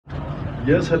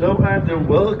Yes, hello and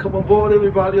welcome aboard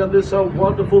everybody on this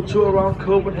wonderful tour around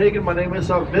Copenhagen. My name is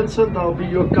Vincent. I'll be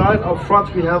your guide. Up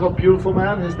front we have a beautiful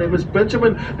man. His name is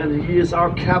Benjamin and he is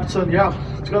our captain. Yeah,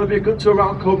 it's going to be a good tour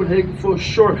around Copenhagen for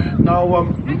sure.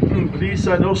 Now, please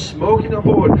no smoking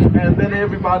aboard. And then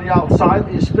everybody outside,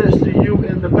 especially you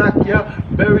in the back. Yeah,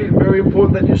 very, very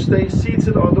important that you stay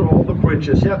seated under all the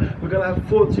bridges. Yeah, we're going to have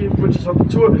 14 bridges on the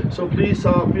tour. So please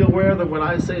be aware that when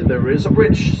I say there is a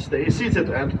bridge, stay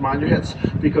seated and mind your heads,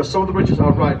 because some of the bridges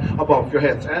are right above your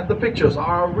heads and the pictures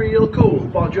are real cool,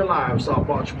 but your lives are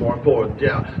much more important.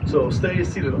 Yeah, so stay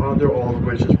seated under all the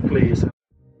bridges, please.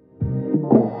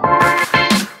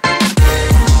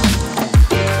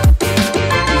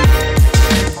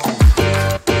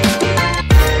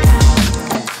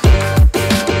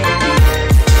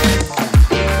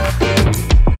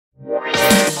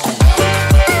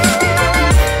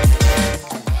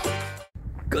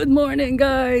 Good morning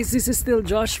guys, this is still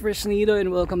Josh Fresnido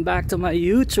and welcome back to my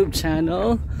YouTube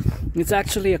channel. It's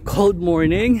actually a cold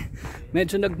morning.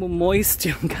 Medyo nagmo-moist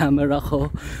yung camera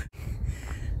ko.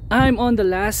 I'm on the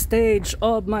last stage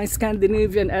of my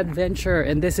Scandinavian adventure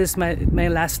and this is my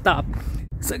last stop.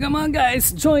 So come on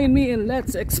guys, join me and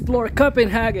let's explore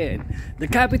Copenhagen, the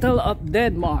capital of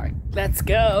Denmark. Let's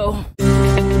go!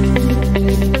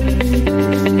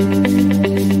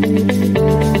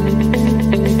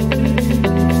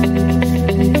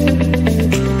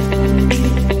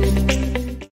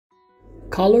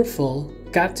 Colorful,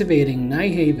 captivating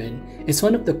Nyhavn is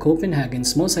one of the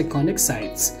Copenhagen's most iconic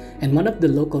sites and one of the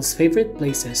locals' favorite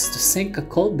places to sink a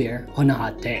cold beer on a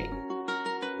hot day.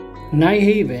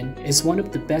 Nyhavn is one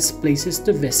of the best places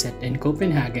to visit in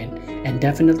Copenhagen and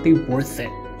definitely worth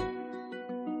it.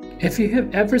 If you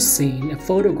have ever seen a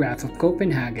photograph of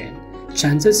Copenhagen,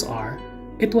 chances are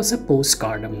it was a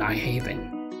postcard of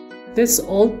Nyhavn. This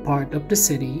old part of the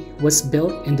city was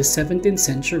built in the 17th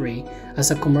century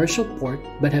as a commercial port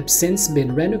but have since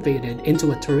been renovated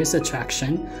into a tourist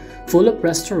attraction full of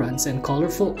restaurants and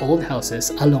colorful old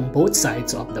houses along both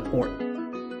sides of the port.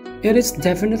 It is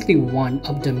definitely one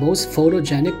of the most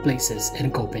photogenic places in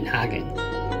Copenhagen.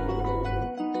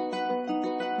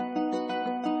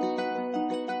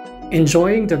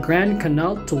 Enjoying the Grand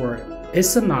Canal tour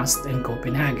is a must in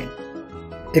Copenhagen.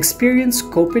 Experience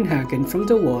Copenhagen from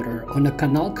the water on a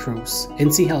canal cruise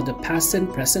and see how the past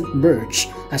and present merge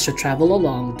as you travel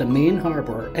along the main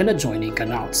harbor and adjoining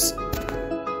canals.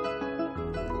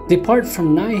 Depart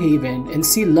from Nyhavn and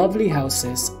see lovely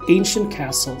houses, ancient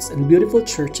castles, and beautiful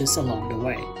churches along the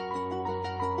way.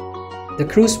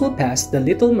 The cruise will pass the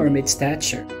Little Mermaid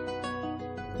statue.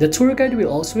 The tour guide will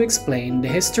also explain the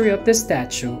history of the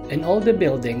statue and all the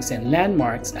buildings and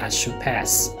landmarks as you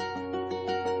pass.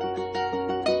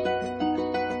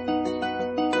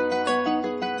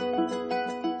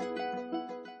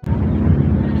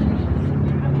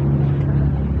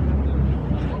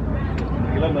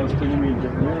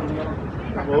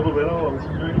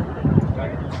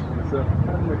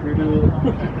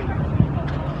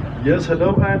 Yes,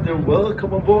 hello and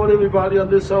welcome aboard everybody on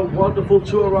this wonderful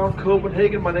tour around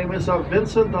Copenhagen. My name is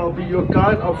Vincent. I'll be your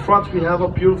guide. Up front we have a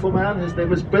beautiful man. His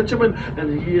name is Benjamin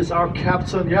and he is our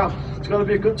captain. Yeah, it's going to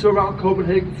be a good tour around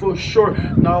Copenhagen for sure.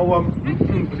 Now,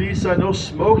 please no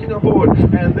smoking aboard.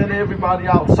 And then everybody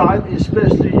outside,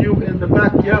 especially you in the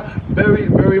back. Yeah, very,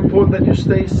 very important that you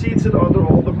stay seated under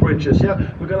all the bridges. Yeah,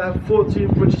 we're going to have 14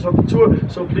 bridges on the tour.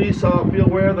 So please be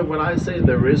aware that when I say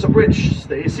there is a bridge,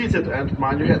 stay seated and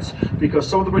mind your heads, because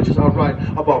some of the bridges are right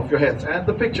above your heads and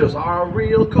the pictures are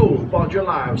real cool, but your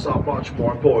lives are much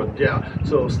more important. Yeah,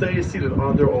 so stay seated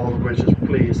under all the bridges,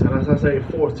 please. And as I say,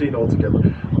 14 altogether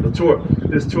on the tour.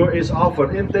 This tour is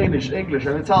offered in Danish, English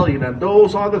and Italian, and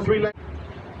those are the three languages.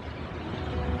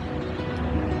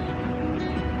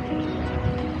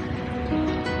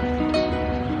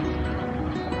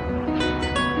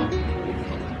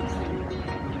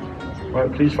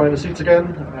 Right, please find the seats again.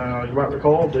 You might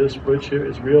recall this bridge here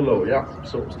is real low. Yeah,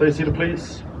 so stay seated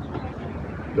please.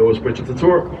 Lowest bridge of the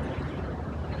tour.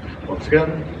 Once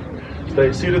again,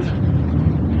 stay seated.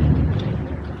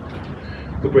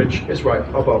 The bridge is right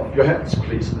above your heads.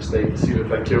 Please stay seated,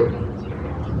 thank you.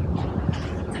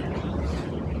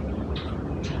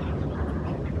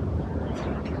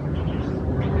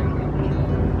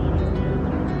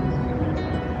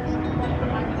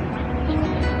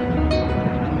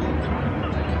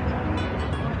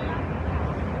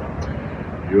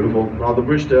 Beautiful. Now the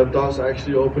bridge there does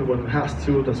actually open when it has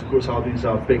to. That's of course how these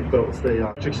big boats they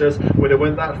are. It says when they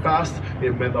went that fast,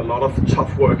 it meant a lot of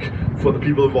tough work for the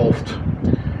people involved.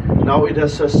 Now it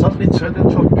has suddenly turned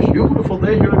into a beautiful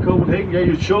day here in Copenhagen. Yeah,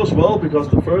 you chose well because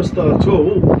the first tour,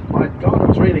 oh my god,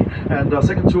 it's raining, and the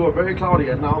second two are very cloudy,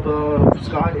 and now the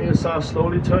sky is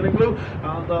slowly turning blue,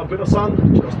 and a bit of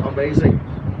sun, just amazing.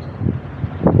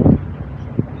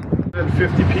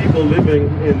 50 people living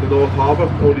in the North Harbor,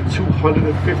 only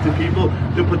 250 people.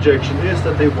 The projection is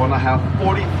that they want to have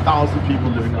 40,000 people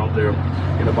living out there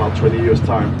in about 20 years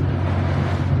time.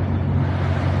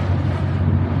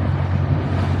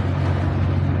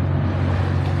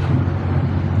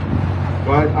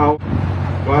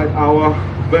 Our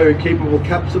very capable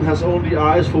captain has only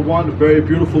eyes for one very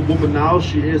beautiful woman now.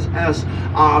 She is as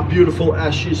beautiful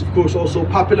as she is, of course, also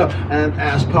popular, and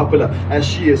as popular as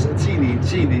she is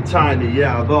teeny tiny.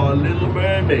 Yeah, the Little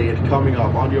Mermaid coming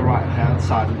up on your right hand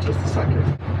side in just a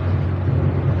second.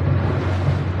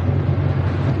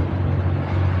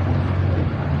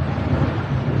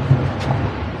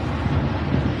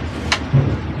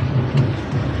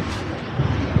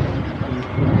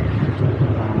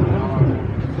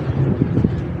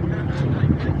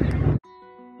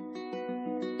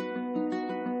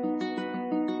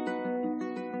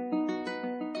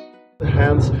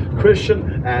 Hans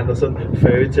Christian Andersen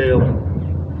fairy tale.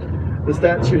 The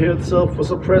statue here itself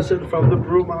was a present from the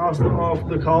brewmaster of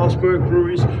the Carlsberg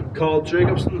breweries called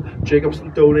Jacobsen.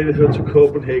 Jacobsen donated her to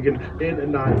Copenhagen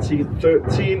in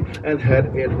 1913 and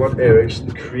had Edward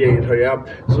Eriksen create her. Yeah.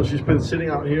 So she's been sitting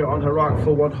out here on her rock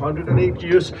for 108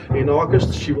 years. In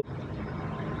August she will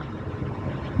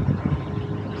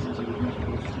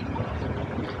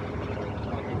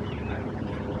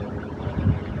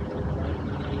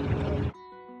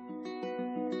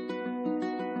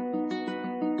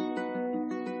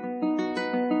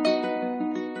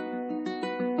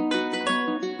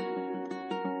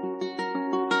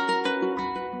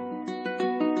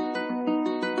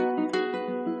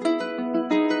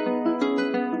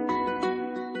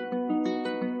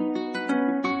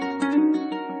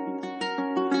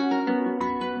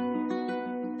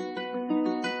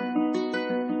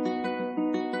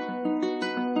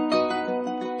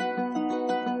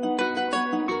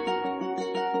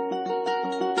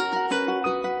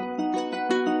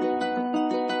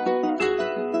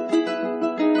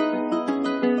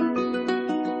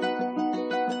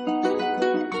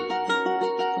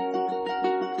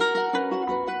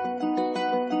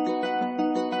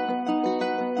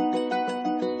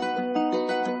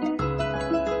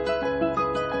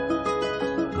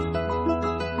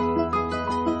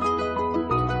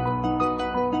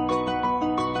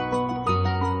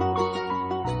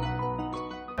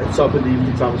up in the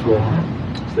evening time as well.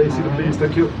 Stay seated, please.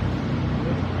 Thank you.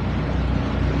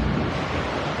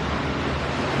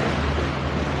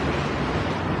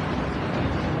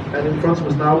 And in front of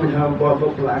us now we have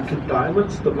the Black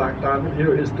Diamonds. The Black Diamond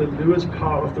here is the newest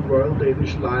part of the Royal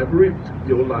Danish Library.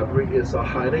 The old library is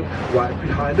hiding right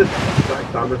behind it. The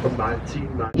Black Diamond from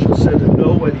 1990 said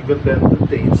no, and even then the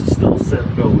Danes still said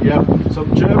no. Yeah,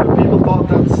 some German people thought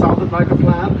that sounded like a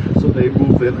plan, so they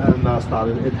moved in and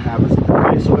started inhabiting the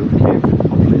place, so it became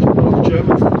a place full of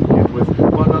Germans to begin with.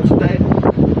 But today,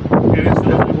 it is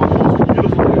definitely one of the most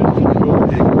beautiful areas of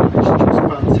Copenhagen. It's just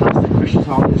fantastic.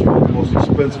 Nyhavn is one of the most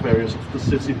expensive areas of the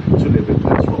city to live in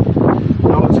as well.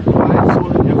 Now it's a quiet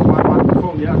zone in here for my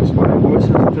microphone, yeah, because my voice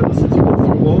has a tendency to go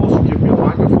through walls. You give me a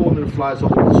microphone and it flies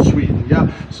up to Sweden, yeah.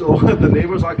 So the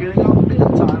neighbors are getting a bit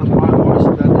tired of my voice,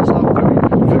 and that is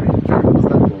very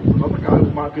understandable. Another guy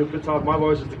who might be a bit tired of my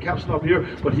voice is the captain up here,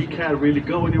 but he can't really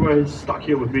go anywhere. He's stuck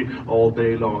here with me all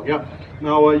day long, yeah.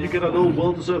 Now you get a little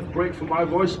well-deserved break from my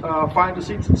voice. Find a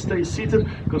seat and stay seated,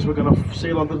 because we're gonna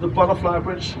sail under the Butterfly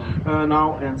Bridge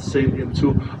now and sail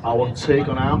into our take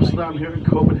on Amsterdam here in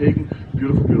Copenhagen.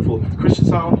 Beautiful, beautiful. Christian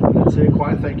sound. Let's say a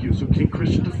quiet thank you to King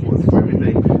Christian IV for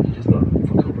everything he's done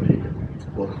for Copenhagen.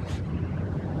 Welcome.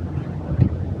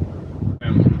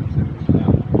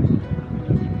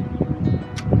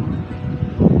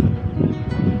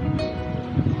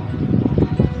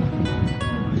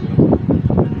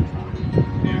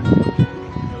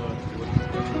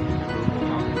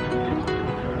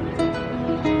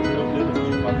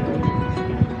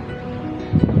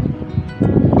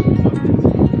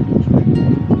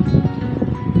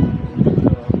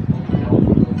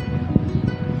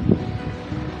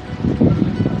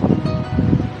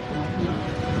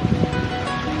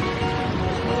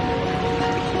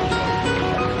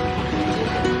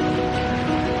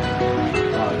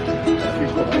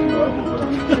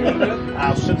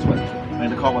 Men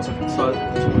det kommer så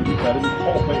man lige gør det lidt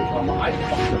hårdt bagfra mig. Ej,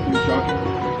 fuck, der bliver chok.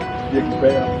 Virkelig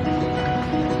bager.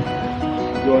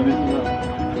 Det var lidt mere.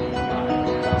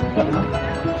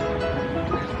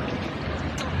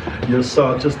 Yes,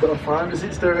 just find your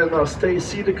seats there and stay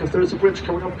seated, because there is a bridge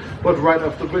coming up. But right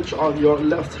after the bridge on your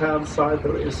left hand side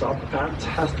there is a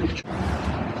fantastic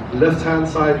Left hand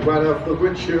side, right after the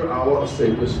bridge here, Our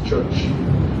Saviour's Church.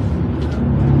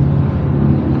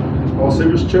 Our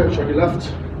Saviour's Church on your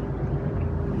left.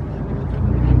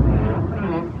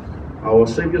 Our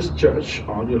Saviour's Church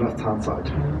on your left hand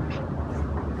side.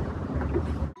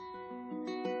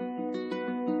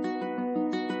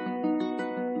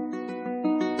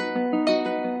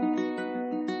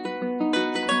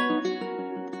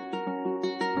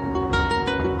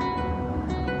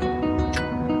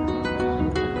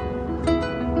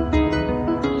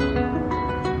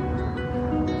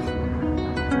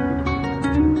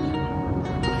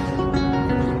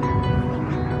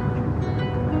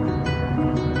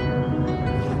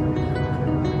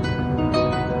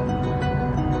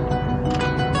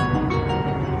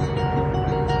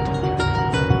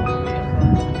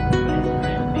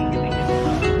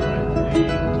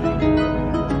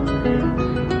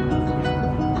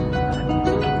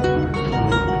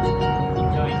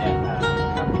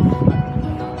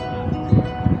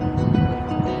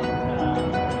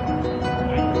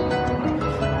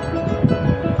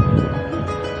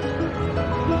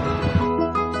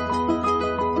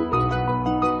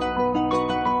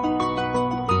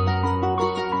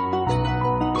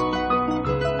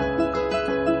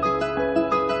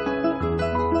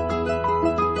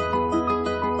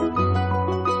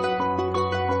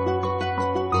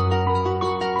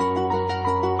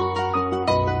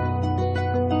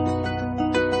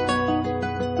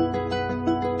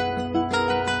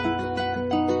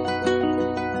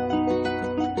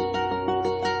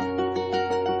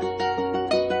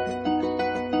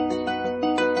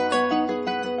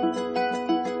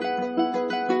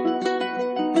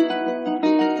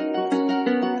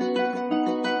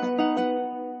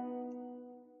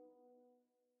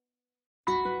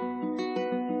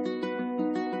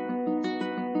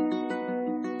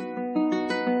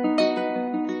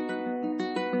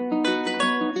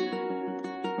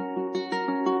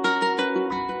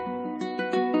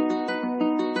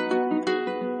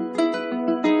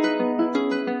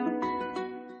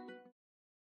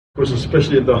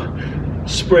 Especially in the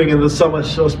spring and the summer,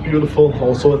 it's just beautiful.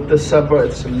 Also in December,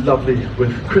 it's lovely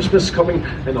with Christmas coming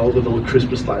and all the little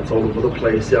Christmas lights all over the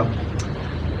place. Yeah,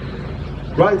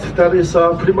 right, that is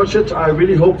pretty much it. I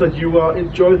really hope that you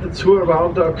enjoyed the tour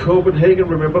around Copenhagen.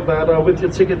 Remember that with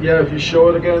your ticket, yeah, if you show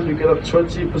it again, you get a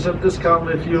 20% discount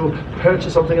if you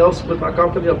purchase something else with my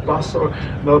company, a bus or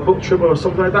a book trip or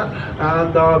something like that.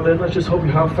 And then I just hope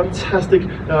you have a fantastic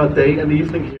day and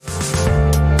evening here.